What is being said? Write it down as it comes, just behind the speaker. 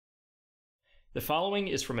The following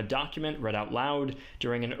is from a document read out loud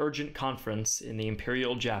during an urgent conference in the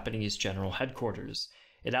Imperial Japanese General Headquarters.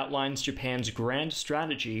 It outlines Japan's grand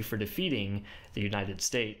strategy for defeating the United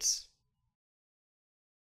States.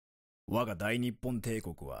 我が大日本帝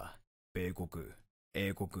国は、米国、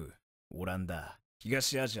英国、オランダ、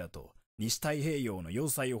東アジアと西太平洋の要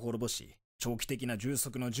塞を滅ぼし、長期的な充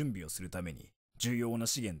足の準備をするために、重要な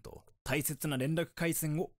資源と大切な連絡回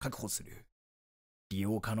線を確保する。利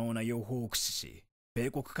用可能な用法を駆使し、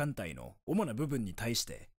米国艦隊の主な部分に対し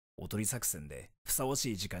て、おとり作戦でふさわ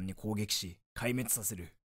しい時間に攻撃し、壊滅させる。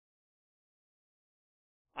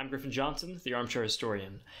I'm Griffin Johnson, the armchair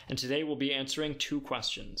historian, and today we'll be answering two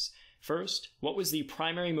questions. First, what was the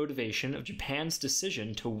primary motivation of Japan's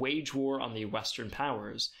decision to wage war on the Western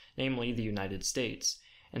powers, namely the United States?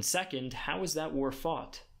 And second, how was that war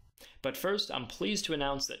fought? But first, I'm pleased to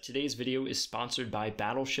announce that today's video is sponsored by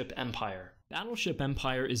Battleship Empire. Battleship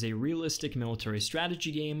Empire is a realistic military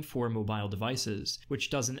strategy game for mobile devices, which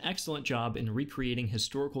does an excellent job in recreating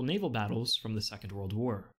historical naval battles from the Second World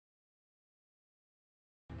War.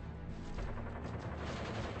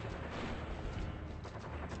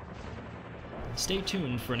 Stay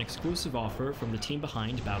tuned for an exclusive offer from the team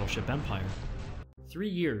behind Battleship Empire. 3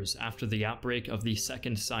 years after the outbreak of the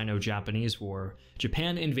Second Sino-Japanese War,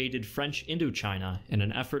 Japan invaded French Indochina in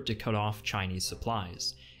an effort to cut off Chinese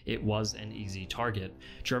supplies. It was an easy target.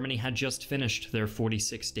 Germany had just finished their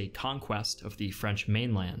 46-state conquest of the French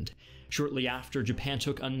mainland. Shortly after, Japan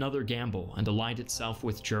took another gamble and allied itself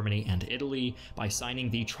with Germany and Italy by signing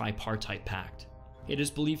the Tripartite Pact. It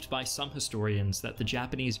is believed by some historians that the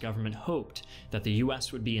Japanese government hoped that the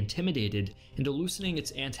US would be intimidated into loosening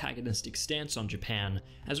its antagonistic stance on Japan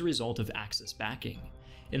as a result of Axis backing.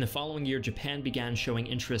 In the following year, Japan began showing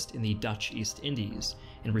interest in the Dutch East Indies.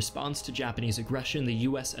 In response to Japanese aggression, the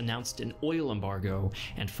US announced an oil embargo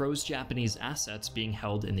and froze Japanese assets being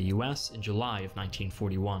held in the US in July of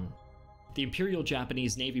 1941. The Imperial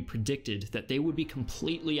Japanese Navy predicted that they would be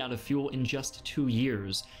completely out of fuel in just 2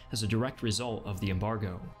 years as a direct result of the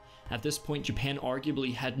embargo. At this point, Japan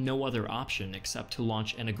arguably had no other option except to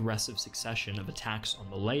launch an aggressive succession of attacks on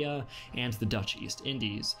Malaya and the Dutch East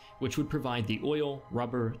Indies, which would provide the oil,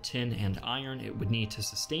 rubber, tin, and iron it would need to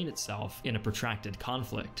sustain itself in a protracted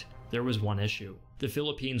conflict. There was one issue. The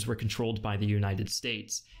Philippines were controlled by the United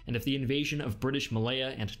States, and if the invasion of British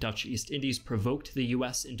Malaya and Dutch East Indies provoked the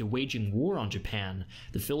US into waging war on Japan,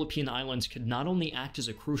 the Philippine Islands could not only act as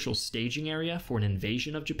a crucial staging area for an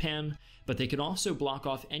invasion of Japan, but they could also block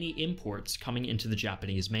off any imports coming into the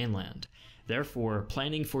Japanese mainland. Therefore,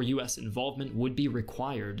 planning for US involvement would be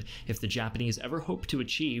required if the Japanese ever hoped to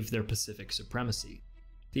achieve their Pacific supremacy.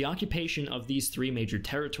 The occupation of these 3 major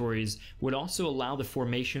territories would also allow the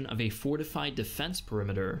formation of a fortified defense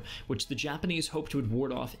perimeter, which the Japanese hoped would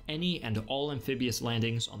ward off any and all amphibious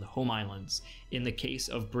landings on the home islands, in the case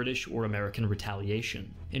of British or American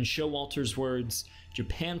retaliation. In Showalter's words,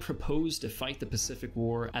 Japan proposed to fight the Pacific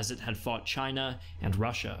War as it had fought China and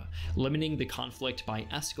Russia, limiting the conflict by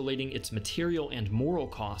escalating its material and moral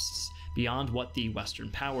costs beyond what the Western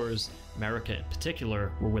powers, America in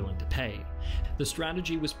particular, were willing to pay. The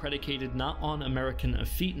strategy was predicated not on American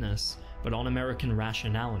effeteness, but on American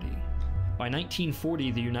rationality. By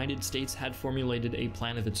 1940, the United States had formulated a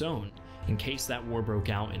plan of its own, in case that war broke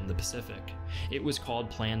out in the Pacific. It was called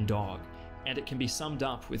Plan Dog, and it can be summed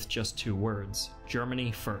up with just 2 words: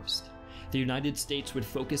 Germany first. The United States would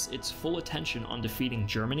focus its full attention on defeating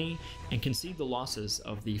Germany and concede the losses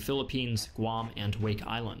of the Philippines, Guam, and Wake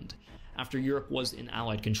Island. After Europe was in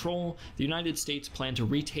Allied control, the United States planned to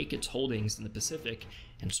retake its holdings in the Pacific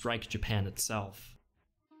and strike Japan itself.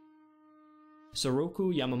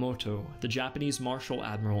 Soroku Yamamoto, the Japanese Marshal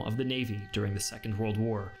Admiral of the Navy during the Second World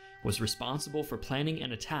War, was responsible for planning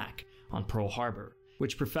an attack on Pearl Harbor,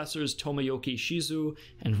 which professors Tomoyoki Shizu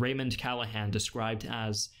and Raymond Callahan described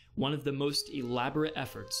as one of the most elaborate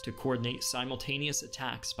efforts to coordinate simultaneous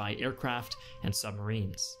attacks by aircraft and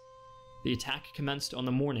submarines. The attack commenced on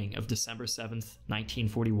the morning of December 7,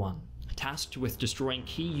 1941. Tasked with destroying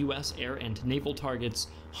key US air and naval targets,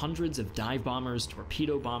 hundreds of dive bombers,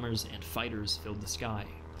 torpedo bombers, and fighters filled the sky.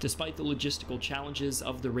 Despite the logistical challenges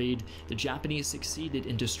of the raid, the Japanese succeeded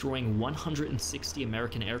in destroying 160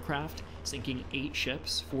 American aircraft, sinking 8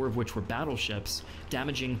 ships, 4 of which were battleships,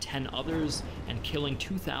 damaging 10 others, and killing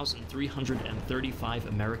 2,335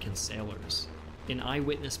 American sailors. In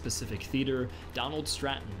Eyewitness Pacific Theater, Donald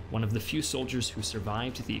Stratton, one of the few soldiers who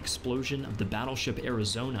survived the explosion of the battleship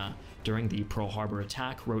Arizona during the Pearl Harbor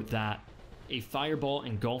attack, wrote that, "A fireball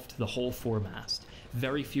engulfed the whole foremast.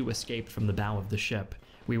 Very few escaped from the bow of the ship.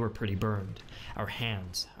 we were pretty burned. Our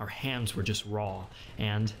hands were just raw,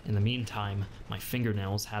 and, in the meantime, my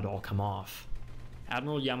fingernails had all come off.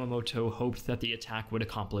 Admiral Yamamoto hoped that the attack would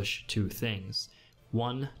accomplish two things.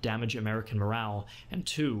 1. Damage American morale, and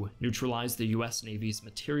 2. Neutralize the US Navy's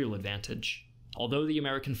material advantage. Although the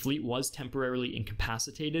American fleet was temporarily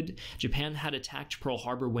incapacitated, Japan had attacked Pearl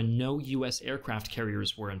Harbor when no US aircraft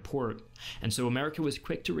carriers were in port, and so America was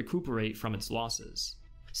quick to recuperate from its losses.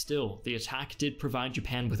 Still, the attack did provide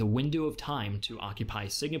Japan with a window of time to occupy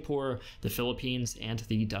Singapore, the Philippines, and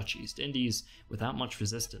the Dutch East Indies without much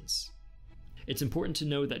resistance. It's important to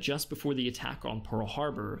know that just before the attack on Pearl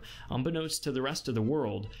Harbor, unbeknownst to the rest of the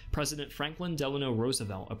world, President Franklin Delano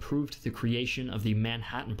Roosevelt approved the creation of the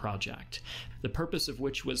Manhattan Project, the purpose of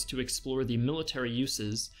which was to explore the military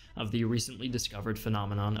uses of the recently discovered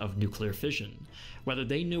phenomenon of nuclear fission. Whether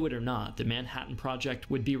they knew it or not, the Manhattan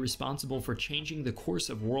Project would be responsible for changing the course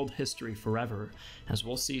of world history forever, as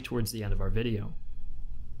we'll see towards the end of our video.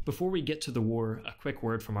 Before we get to the war, a quick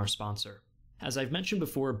word from our sponsor. As I've mentioned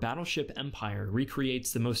before, Battleship Empire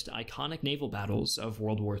recreates the most iconic naval battles of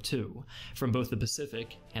World War II, from both the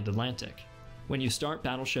Pacific and Atlantic. When you start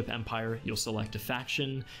Battleship Empire, you'll select a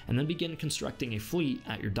faction, and then begin constructing a fleet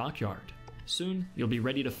at your dockyard. Soon, you'll be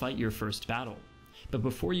ready to fight your first battle. But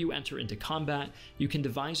before you enter into combat, you can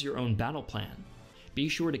devise your own battle plan. Be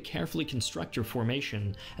sure to carefully construct your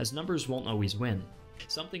formation, as numbers won't always win.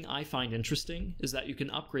 Something I find interesting is that you can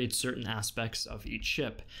upgrade certain aspects of each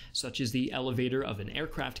ship, such as the elevator of an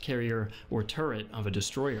aircraft carrier or turret of a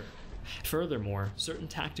destroyer. Furthermore, certain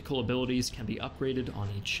tactical abilities can be upgraded on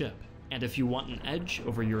each ship. And if you want an edge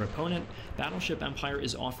over your opponent, Battleship Empire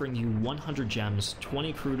is offering you 100 gems,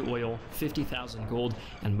 20 crude oil, 50,000 gold,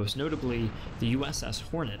 and most notably, the USS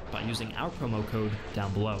Hornet by using our promo code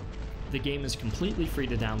down below. The game is completely free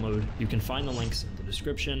to download. You can find the links in the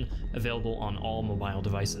description, available on all mobile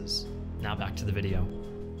devices. Now back to the video.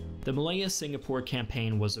 The Malaya-Singapore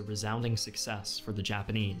campaign was a resounding success for the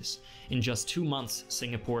Japanese. In just 2 months,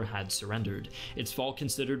 Singapore had surrendered, its fall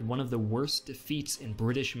considered one of the worst defeats in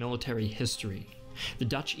British military history. The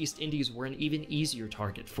Dutch East Indies were an even easier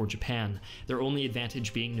target for Japan, their only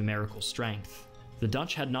advantage being numerical strength. The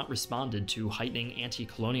Dutch had not responded to heightening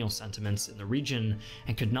anti-colonial sentiments in the region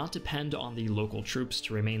and could not depend on the local troops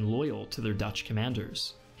to remain loyal to their Dutch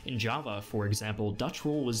commanders. In Java, for example, Dutch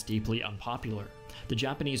rule was deeply unpopular. The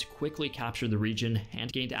Japanese quickly captured the region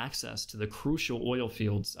and gained access to the crucial oil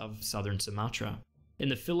fields of southern Sumatra. In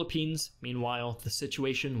the Philippines, meanwhile, the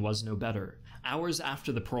situation was no better. Hours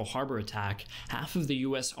after the Pearl Harbor attack, half of the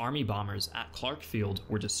US Army bombers at Clark Field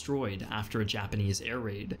were destroyed after a Japanese air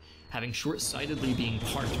raid, having short-sightedly being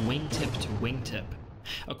parked wingtip to wingtip.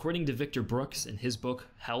 According to Victor Brooks in his book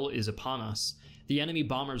Hell is Upon Us, the enemy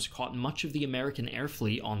bombers caught much of the American air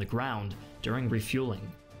fleet on the ground during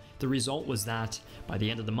refueling. The result was that, by the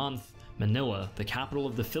end of the month, Manila, the capital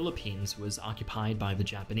of the Philippines, was occupied by the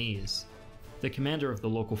Japanese. The commander of the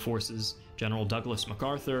local forces, General Douglas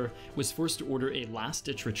MacArthur, was forced to order a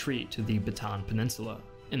last-ditch retreat to the Bataan Peninsula.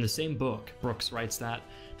 In the same book, Brooks writes that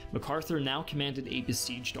MacArthur now commanded a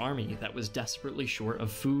besieged army that was desperately short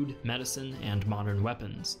of food, medicine, and modern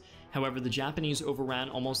weapons. However, the Japanese overran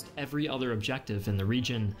almost every other objective in the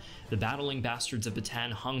region. The battling bastards of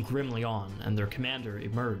Bataan hung grimly on, and their commander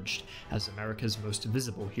emerged as America's most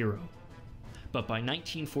visible hero. But by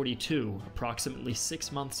 1942, approximately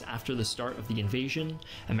 6 months after the start of the invasion,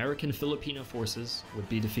 American Filipino forces would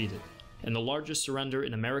be defeated. In the largest surrender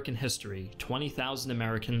in American history, 20,000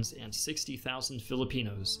 Americans and 60,000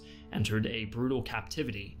 Filipinos entered a brutal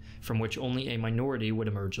captivity from which only a minority would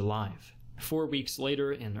emerge alive. 4 weeks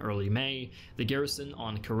later, in early May, the garrison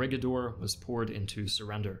on Corregidor was poured into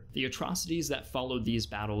surrender. The atrocities that followed these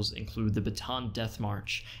battles include the Bataan Death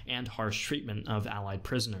March and harsh treatment of Allied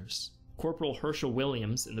prisoners. Corporal Herschel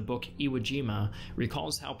Williams, in the book Iwo Jima,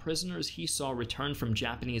 recalls how prisoners he saw return from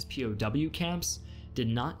Japanese POW camps did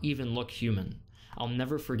not even look human. I'll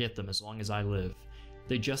never forget them as long as I live.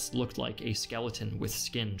 They just looked like a skeleton with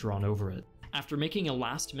skin drawn over it. After making a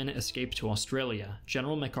last-minute escape to Australia,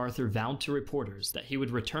 General MacArthur vowed to reporters that he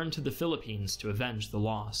would return to the Philippines to avenge the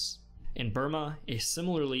loss. In Burma, a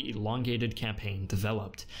similarly elongated campaign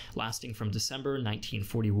developed, lasting from December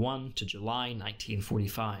 1941 to July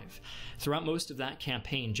 1945. Throughout most of that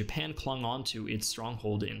campaign, Japan clung on to its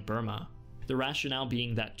stronghold in Burma. The rationale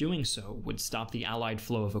being that doing so would stop the Allied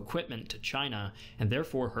flow of equipment to China and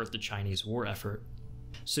therefore hurt the Chinese war effort.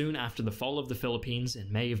 Soon after the fall of the Philippines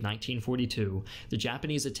in May of 1942, the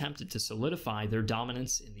Japanese attempted to solidify their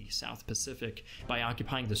dominance in the South Pacific by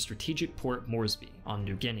occupying the strategic port Moresby on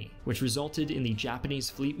New Guinea, which resulted in the Japanese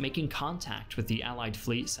fleet making contact with the Allied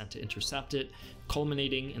fleet sent to intercept it,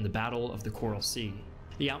 culminating in the Battle of the Coral Sea.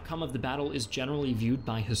 The outcome of the battle is generally viewed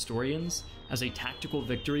by historians as a tactical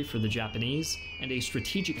victory for the Japanese and a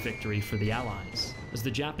strategic victory for the Allies, as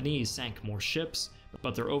the Japanese sank more ships,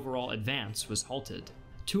 but their overall advance was halted.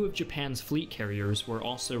 2 of Japan's fleet carriers were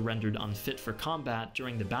also rendered unfit for combat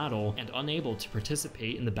during the battle and unable to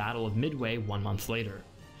participate in the Battle of Midway 1 month later.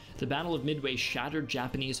 The Battle of Midway shattered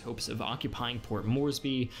Japanese hopes of occupying Port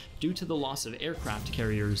Moresby due to the loss of aircraft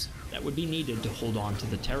carriers that would be needed to hold on to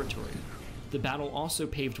the territory. The battle also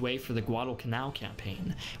paved way for the Guadalcanal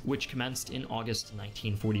campaign, which commenced in August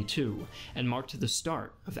 1942 and marked the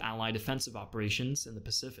start of Allied offensive operations in the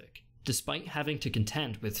Pacific. Despite having to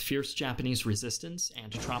contend with fierce Japanese resistance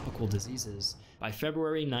and tropical diseases, by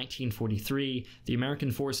February 1943, the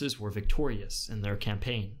American forces were victorious in their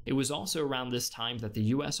campaign. It was also around this time that the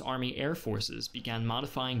U.S. Army Air Forces began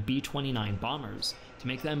modifying B-29 bombers to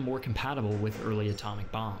make them more compatible with early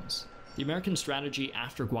atomic bombs. The American strategy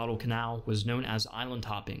after Guadalcanal was known as island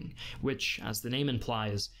hopping, which, as the name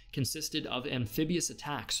implies, consisted of amphibious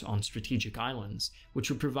attacks on strategic islands, which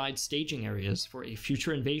would provide staging areas for a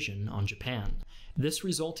future invasion on Japan. This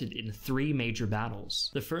resulted in 3 major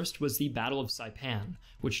battles. The first was the Battle of Saipan,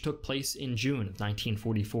 which took place in June of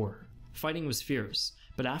 1944. Fighting was fierce,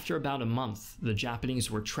 but after about a month, the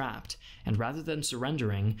Japanese were trapped, and rather than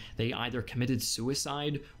surrendering, they either committed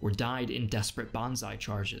suicide or died in desperate banzai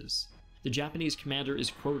charges. The Japanese commander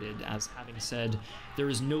is quoted as having said, "There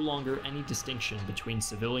is no longer any distinction between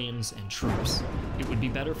civilians and troops. It would be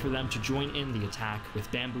better for them to join in the attack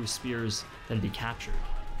with bamboo spears than be captured."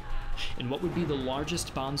 In what would be the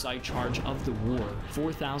largest banzai charge of the war,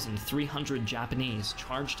 4,300 Japanese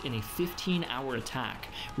charged in a 15-hour attack,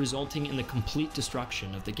 resulting in the complete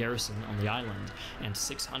destruction of the garrison on the island and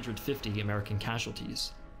 650 American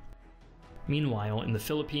casualties. Meanwhile, in the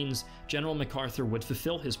Philippines, General MacArthur would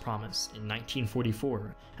fulfill his promise in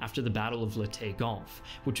 1944 after the Battle of Leyte Gulf,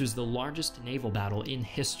 which was the largest naval battle in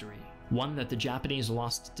history, one that the Japanese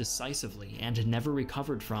lost decisively and never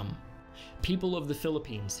recovered from. "People of the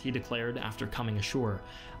Philippines," he declared after coming ashore,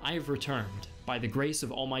 "I have returned. By the grace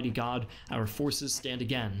of Almighty God, our forces stand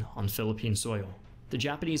again on Philippine soil." The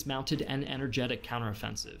Japanese mounted an energetic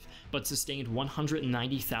counteroffensive, but sustained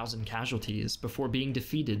 190,000 casualties before being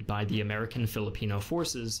defeated by the American Filipino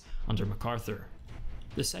forces under MacArthur.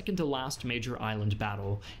 The second to last major island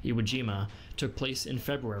battle, Iwo Jima, took place in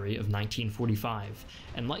February of 1945,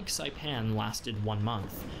 and like Saipan lasted 1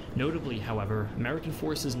 month. Notably, however, American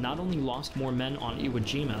forces not only lost more men on Iwo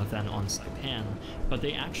Jima than on Saipan, but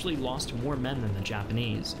they actually lost more men than the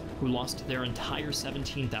Japanese, who lost their entire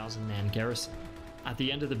 17,000-man garrison. At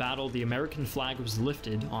the end of the battle, the American flag was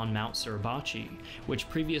lifted on Mount Suribachi, which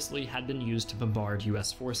previously had been used to bombard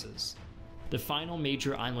US forces. The final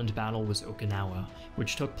major island battle was Okinawa,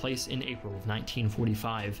 which took place in April of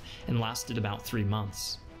 1945 and lasted about 3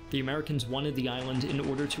 months. The Americans wanted the island in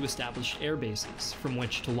order to establish air bases from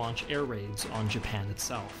which to launch air raids on Japan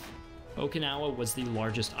itself. Okinawa was the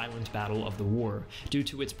largest island battle of the war, due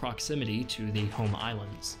to its proximity to the home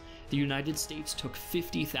islands. The United States took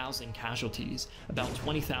 50,000 casualties, about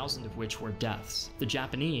 20,000 of which were deaths. The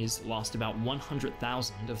Japanese lost about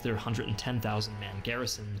 100,000 of their 110,000-man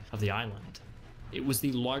garrison of the island. It was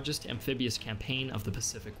the largest amphibious campaign of the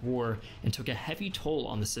Pacific War and took a heavy toll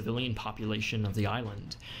on the civilian population of the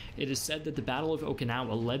island. It is said that the Battle of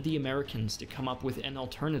Okinawa led the Americans to come up with an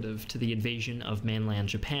alternative to the invasion of mainland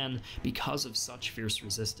Japan because of such fierce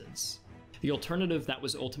resistance. The alternative that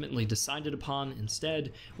was ultimately decided upon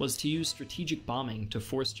instead was to use strategic bombing to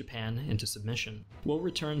force Japan into submission. We'll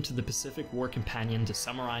return to the Pacific War Companion to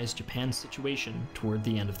summarize Japan's situation toward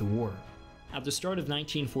the end of the war. At the start of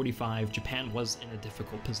 1945, Japan was in a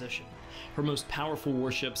difficult position. Her most powerful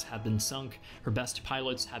warships had been sunk, her best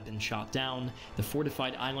pilots had been shot down, the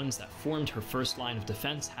fortified islands that formed her first line of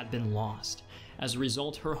defense had been lost. As a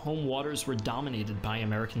result, her home waters were dominated by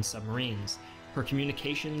American submarines. Her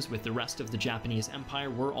communications with the rest of the Japanese Empire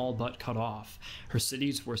were all but cut off. Her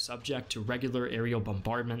cities were subject to regular aerial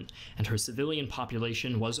bombardment, and her civilian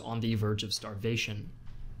population was on the verge of starvation.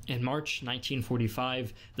 In March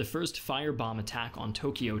 1945, the first firebomb attack on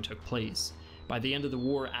Tokyo took place. By the end of the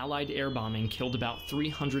war, Allied air bombing killed about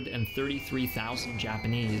 333,000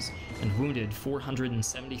 Japanese and wounded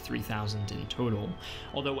 473,000 in total,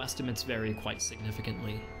 although estimates vary quite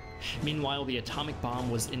significantly. Meanwhile, the atomic bomb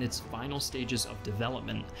was in its final stages of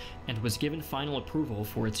development and was given final approval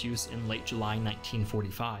for its use in late July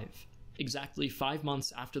 1945. Exactly 5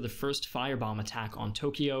 months after the first firebomb attack on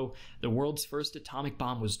Tokyo, the world's first atomic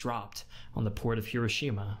bomb was dropped on the port of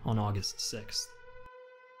Hiroshima on August 6th.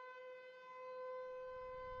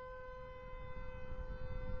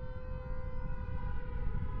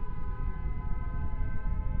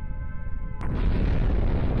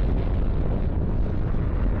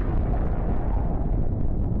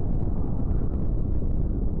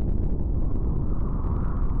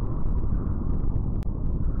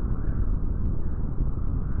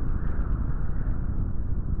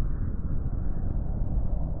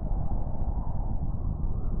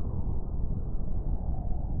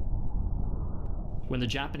 When the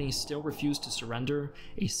Japanese still refused to surrender,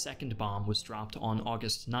 a second bomb was dropped on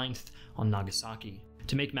August 9th on Nagasaki.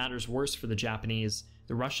 To make matters worse for the Japanese,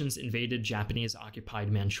 the Russians invaded Japanese-occupied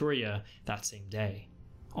Manchuria that same day.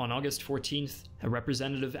 On August 14th, a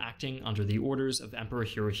representative acting under the orders of Emperor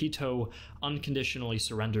Hirohito unconditionally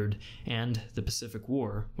surrendered, and the Pacific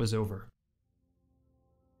War was over.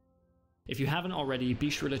 If you haven't already,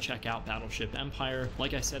 be sure to check out Battleship Empire.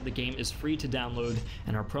 Like I said, the game is free to download,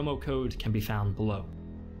 and our promo code can be found below.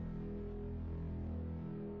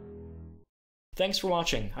 Thanks for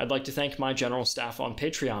watching. I'd like to thank my general staff on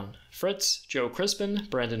Patreon: Fritz, Joe Crispin,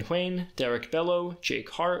 Brandon Huane, Derek Bello, Jake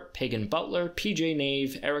Hart, Pagan Butler, PJ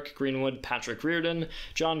Nave, Eric Greenwood, Patrick Reardon,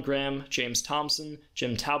 John Graham, James Thompson,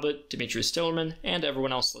 Jim Talbot, Dimitri Stillerman, and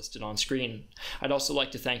everyone else listed on screen. I'd also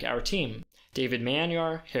like to thank our team: David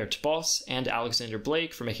Mayanyar, Hert Boss, and Alexander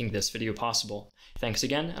Blake for making this video possible. Thanks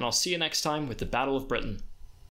again, and I'll see you next time with the Battle of Britain.